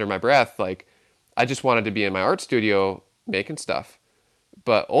under my breath, like I just wanted to be in my art studio making stuff.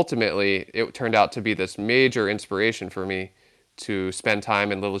 But ultimately, it turned out to be this major inspiration for me to spend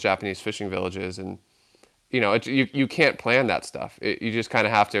time in little Japanese fishing villages. And you can't plan that stuff. You just kind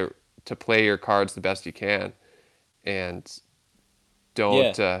of have to play your cards the best you can, and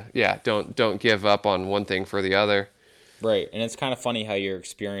Yeah, don't give up on one thing for the other. right. And it's kind of funny how your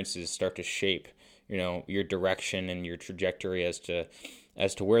experiences start to shape, your direction and your trajectory as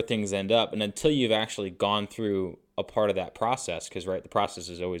to where things end up. And until you've actually gone through a part of that process, because right, the process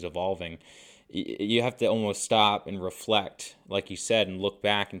is always evolving, you have to almost stop and reflect, like you said, and look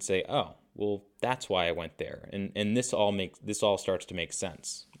back and say, oh, well, that's why I went there, and this all starts to make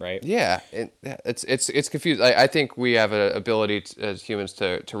sense, right? Yeah, and it's confused. I think we have an ability as humans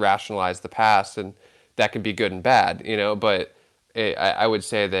to rationalize the past, and that can be good and bad, But I would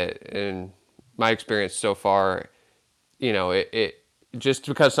say that in my experience so far, it just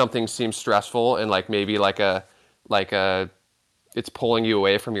because something seems stressful and like maybe like a it's pulling you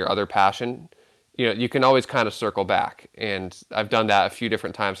away from your other passion, you can always kind of circle back. And I've done that a few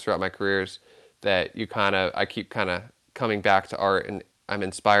different times throughout my careers, that I keep kind of coming back to art, and I'm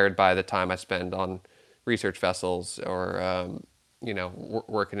inspired by the time I spend on research vessels or,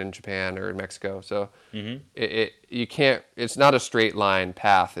 working in Japan or in Mexico. So you can't, it's not a straight line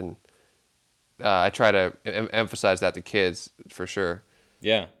path. And I try to emphasize that to kids for sure.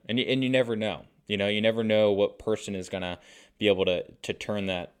 Yeah, and you never know. You never know what person is gonna be able to turn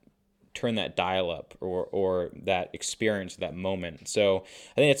that dial up, or that experience, that moment. So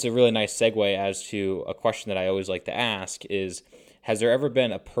I think it's a really nice segue as to a question that I always like to ask is, has there ever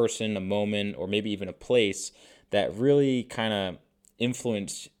been a person, a moment, or maybe even a place that really kind of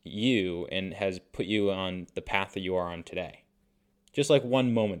influenced you and has put you on the path that you are on today? Just like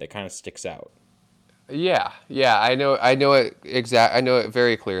one moment that kind of sticks out. Yeah, I know it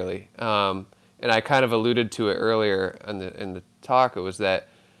very clearly. And I kind of alluded to it earlier in the talk. It was that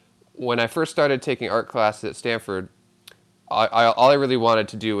when I first started taking art classes at Stanford, all I really wanted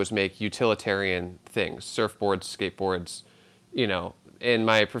to do was make utilitarian things, surfboards, skateboards, And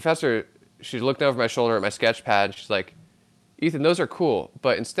my professor, she looked over my shoulder at my sketch pad. She's like, Ethan, those are cool,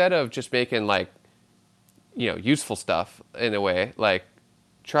 but instead of just making like, useful stuff in a way, like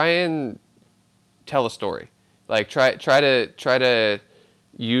try and tell a story. Like try to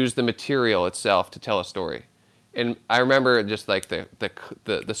use the material itself to tell a story. And I remember just like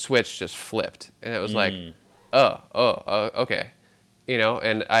the switch just flipped, and it was like, okay,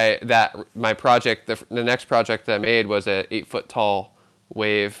 And my project, the next project that I made was a 8 foot tall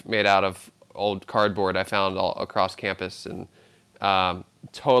wave made out of old cardboard I found all across campus, and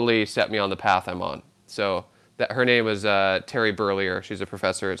totally set me on the path I'm on. So that her name was Terry Burlier. She's a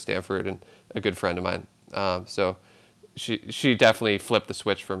professor at Stanford and a good friend of mine. So she definitely flipped the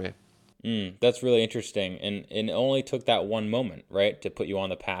switch for me. That's really interesting, and it only took that one moment, right, to put you on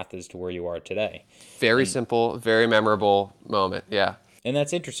the path as to where you are today. Very And simple, very memorable moment. Yeah. And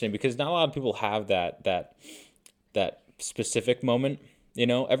that's interesting because not a lot of people have that specific moment.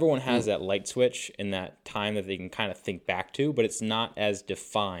 Everyone has that light switch in that time that they can kind of think back to, but it's not as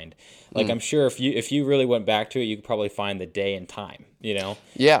defined. Like I'm sure if you really went back to it, you could probably find the day and time. Yeah,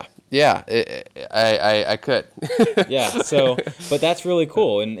 yeah, I could. Yeah. So, but that's really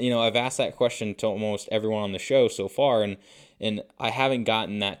cool. And I've asked that question to almost everyone on the show so far, and I haven't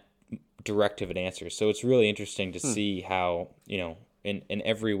gotten that direct of an answer. So it's really interesting to see how, in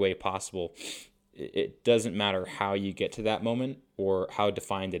every way possible, it doesn't matter how you get to that moment or how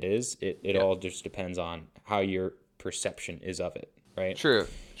defined it is. It Yeah, all just depends on how your perception is of it, right? true,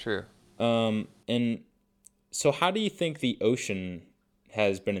 true. And so how do you think the ocean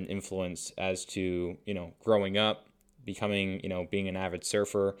has been an influence as to, growing up, becoming, being an avid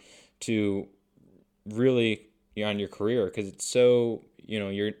surfer, to really on your career? Because it's so,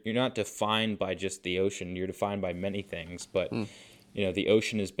 you're not defined by just the ocean, you're defined by many things, but the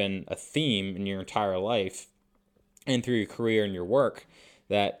ocean has been a theme in your entire life and through your career and your work.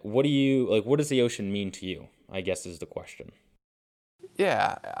 That what does the ocean mean to you, I guess, is the question.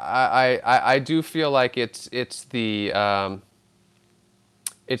 Yeah, I do feel like it's the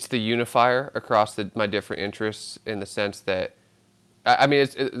unifier across my different interests in the sense that I mean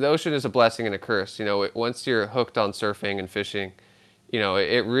the ocean is a blessing and a curse. Once you're hooked on surfing and fishing,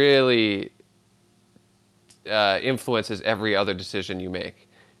 it really influences every other decision you make.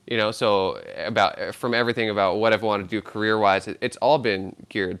 So about from everything about what I've wanted to do career wise, it's all been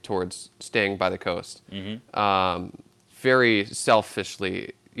geared towards staying by the coast. Very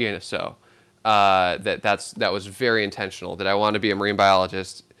selfishly, so that was very intentional. That I want to be a marine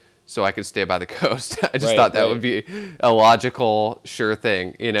biologist so I could stay by the coast. I just Right, thought that would right. be a logical, sure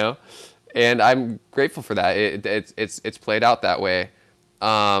thing. And I'm grateful for that. It's played out that way.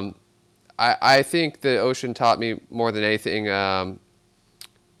 Um, I think the ocean taught me more than anything to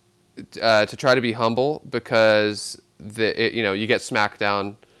try to be humble because you get smacked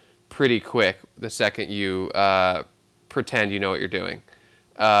down pretty quick the second you pretend you know what you're doing,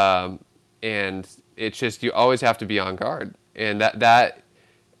 and it's just you always have to be on guard, and that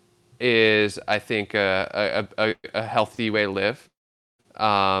is I think a healthy way to live,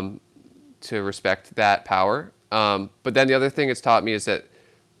 um, to respect that power. But then the other thing it's taught me is that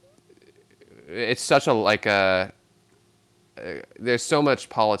it's such a like a there's so much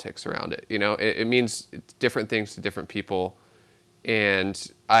politics around it. It means different things to different people, and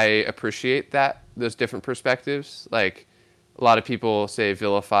I appreciate those different perspectives. Like a lot of people say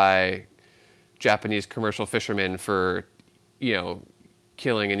vilify Japanese commercial fishermen for, you know,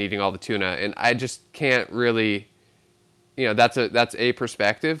 killing and eating all the tuna, and I just can't really. That's a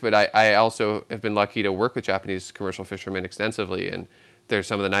perspective, but I also have been lucky to work with Japanese commercial fishermen extensively, and they're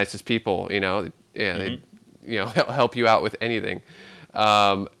some of the nicest people. Yeah, they help you out with anything,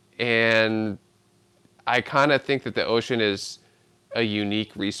 and I kind of think that the ocean is a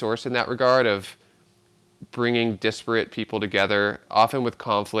unique resource in that regard of bringing disparate people together, often with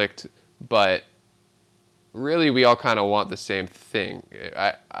conflict, but really we all kind of want the same thing.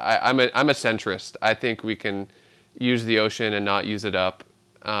 I'm a centrist. I think we can use the ocean and not use it up,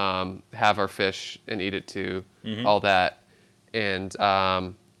 have our fish and eat it too, all that. And,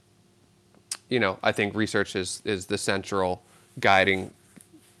 I think research is the central guiding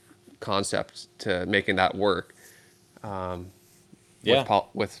concept to making that work. Yeah.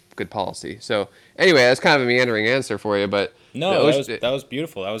 With good policy. So anyway, that's kind of a meandering answer for you, but the No, that was ocean. that was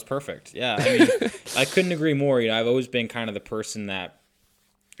beautiful. That was perfect. Yeah, I mean, I couldn't agree more. I've always been kind of the person that,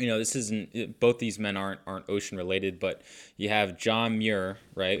 this isn't, both these men aren't ocean related, but you have John Muir,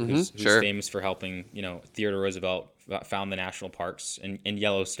 right, who's Sure. famous for helping, Theodore Roosevelt found the national parks and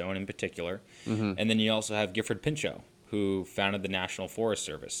Yellowstone in particular. And then you also have Gifford Pinchot, who founded the National Forest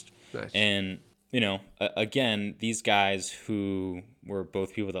Service. Nice. And, again, these guys who were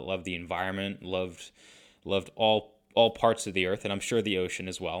both people that loved the environment, loved all parts of the earth, and I'm sure the ocean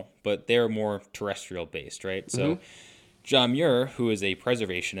as well, but they're more terrestrial based, right? So John Muir, who is a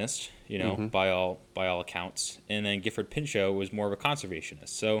preservationist, by all accounts, and then Gifford Pinchot was more of a conservationist.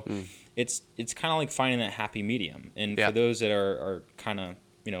 So it's kind of like finding that happy medium. And Yeah. for those that are kind of,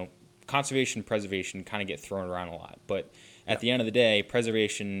 conservation and preservation kind of get thrown around a lot, but Yeah. at the end of the day,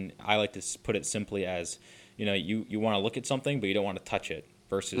 preservation, I like to put it simply as, you want to look at something, but you don't want to touch it.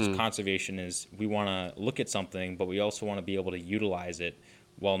 Versus conservation is we want to look at something, but we also want to be able to utilize it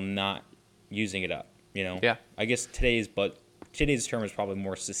while not using it up. Yeah. I guess today's term is probably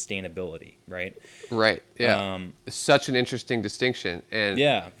more sustainability, right? Right. Yeah. Such an interesting distinction, and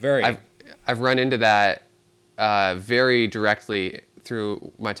Yeah, very. I've I've run into that very directly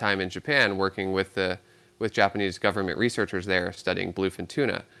through my time in Japan, working with the with Japanese government researchers there studying bluefin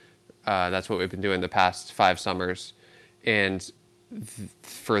tuna. That's what we've been doing the past 5 summers. And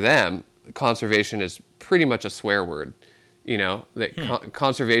for them, conservation is pretty much a swear word. That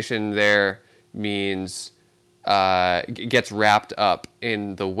conservation there means it gets wrapped up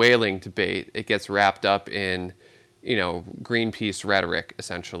in the whaling debate. It gets wrapped up in, Greenpeace rhetoric,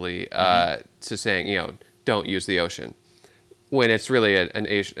 essentially, to saying, don't use the ocean. When it's really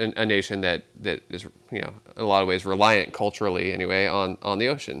a nation that is, in a lot of ways reliant culturally anyway on the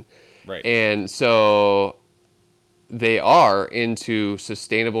ocean. Right. And so they are into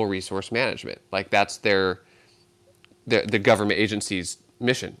sustainable resource management. Like that's the government agency's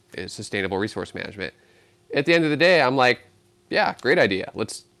mission is sustainable resource management. At the end of the day, I'm like, yeah, great idea.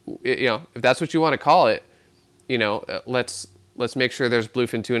 Let's, if that's what you want to call it, let's make sure there's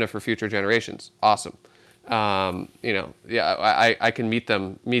bluefin tuna for future generations. Awesome. I can meet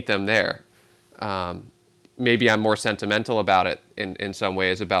them there. Maybe I'm more sentimental about it in some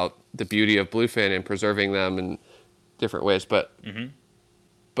ways, about the beauty of bluefin and preserving them in different ways, but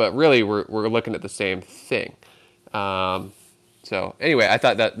really we're looking at the same thing. So anyway, I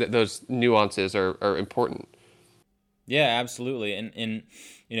thought that those nuances are important. Yeah, absolutely. And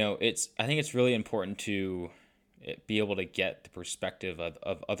I think it's really important to be able to get the perspective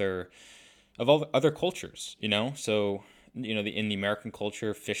of other cultures, So, in the American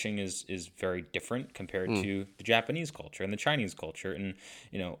culture, fishing is very different compared to the Japanese culture and the Chinese culture, and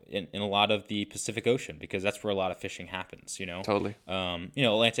in a lot of the Pacific Ocean, because that's where a lot of fishing happens. Totally.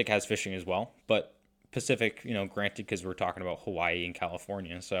 Atlantic has fishing as well, but Pacific, granted, because we're talking about Hawaii and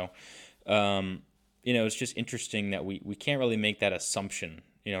California, so it's just interesting that we can't really make that assumption,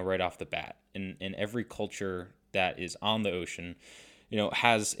 right off the bat. And every culture that is on the ocean,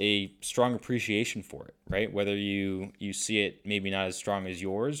 has a strong appreciation for it, right? Whether you see it maybe not as strong as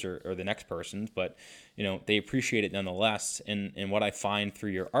yours or the next person's, but, they appreciate it nonetheless. And what I find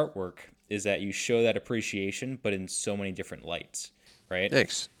through your artwork is that you show that appreciation, but in so many different lights, right?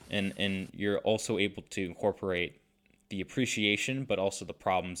 Thanks. And you're also able to incorporate the appreciation, but also the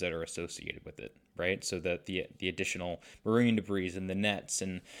problems that are associated with it, right? So that the additional marine debris and the nets,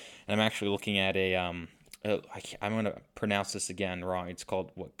 and I'm actually looking at I'm going to pronounce this again wrong. It's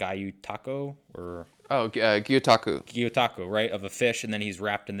called Gyutako or Gyutaku. Gyutako, right? Of a fish, and then he's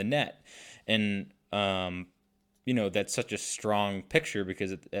wrapped in the net, and that's such a strong picture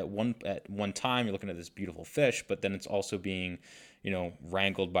because at one time you're looking at this beautiful fish, but then it's also being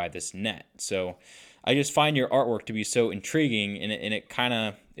wrangled by this net. So I just find your artwork to be so intriguing, and it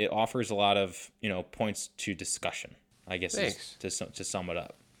offers a lot of points to discussion, I guess. Thanks. To sum it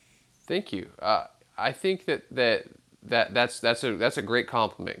up. Thank you. I think that's a great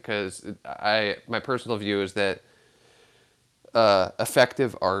compliment, because my personal view is that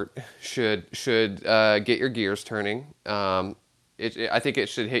effective art should get your gears turning. I think it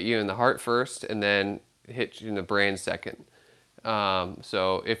should hit you in the heart first, and then hit you in the brain second.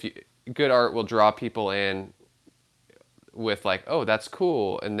 So good art will draw people in with like, oh, that's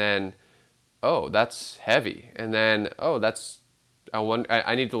cool, and then, oh, that's heavy, and then, oh,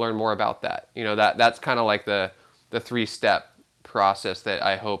 I need to learn more about that. That's kind of like the 3-step process that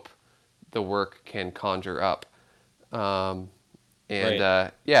I hope the work can conjure up. Right.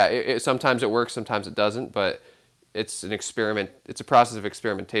 Sometimes it works, sometimes it doesn't, but it's an experiment. It's a process of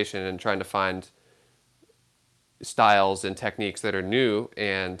experimentation and trying to find styles and techniques that are new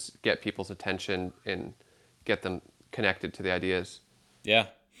and get people's attention and get them connected to the ideas. Yeah.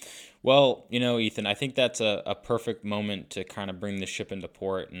 Well, Ethan, I think that's a perfect moment to kind of bring the ship into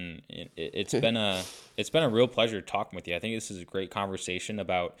port, and it's been a real pleasure talking with you. I think this is a great conversation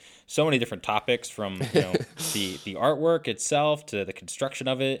about so many different topics, from the artwork itself to the construction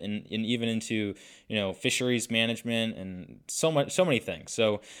of it, and even into fisheries management and so many things.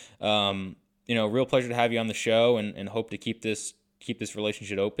 So, real pleasure to have you on the show, and hope to keep this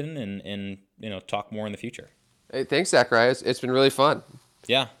relationship open and talk more in the future. Hey, thanks, Zachariah. It's been really fun.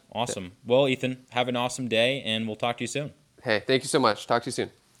 Yeah, awesome. Well, Ethan, have an awesome day, and we'll talk to you soon. Hey, thank you so much. Talk to you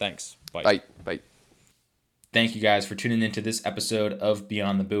soon. Thanks. Bye. Bye. Bye. Thank you guys for tuning into this episode of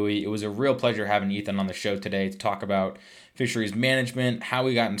Beyond the Buoy. It was a real pleasure having Ethan on the show today to talk about fisheries management, how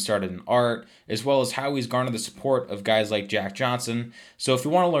he gotten started in art, as well as how he's garnered the support of guys like Jack Johnson. So if you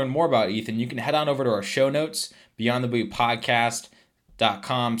want to learn more about Ethan, you can head on over to our show notes,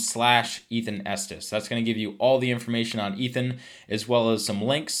 beyondthebuoypodcast.com/Ethan Estes. That's going to give you all the information on Ethan, as well as some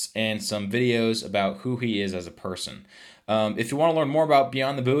links and some videos about who he is as a person. If you want to learn more about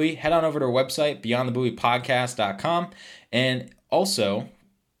Beyond the Buoy, head on over to our website, beyondthebuoypodcast.com. And also,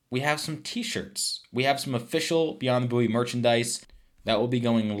 we have some t-shirts. We have some official Beyond the Buoy merchandise that will be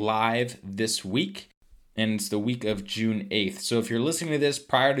going live this week. and it's the week of June 8th. So if you're listening to this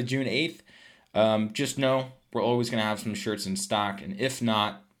prior to June 8th, just know we're always going to have some shirts in stock, and if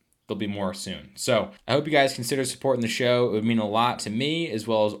not, there'll be more soon. So I hope you guys consider supporting the show. It would mean a lot to me as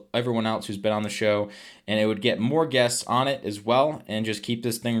well as everyone else who's been on the show, and it would get more guests on it as well and just keep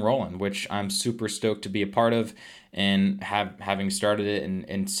this thing rolling, which I'm super stoked to be a part of, and having started it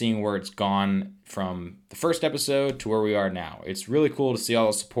and seeing where it's gone from the first episode to where we are now. It's really cool to see all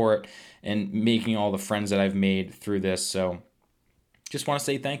the support and making all the friends that I've made through this. So just want to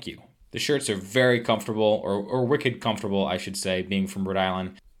say thank you. The shirts are very comfortable, or wicked comfortable, I should say, being from Rhode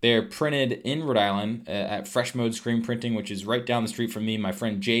Island. They're printed in Rhode Island at Fresh Mode Screen Printing, which is right down the street from me. My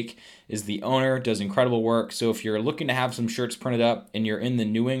friend Jake is the owner, does incredible work. So if you're looking to have some shirts printed up and you're in the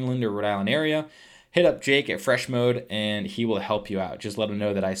New England or Rhode Island area, hit up Jake at Fresh Mode and he will help you out. Just let him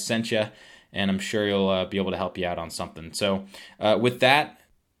know that I sent you, and I'm sure he'll be able to help you out on something. So with that,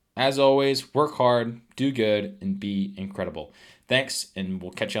 as always, work hard, do good, and be incredible. Thanks, and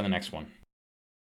we'll catch you on the next one.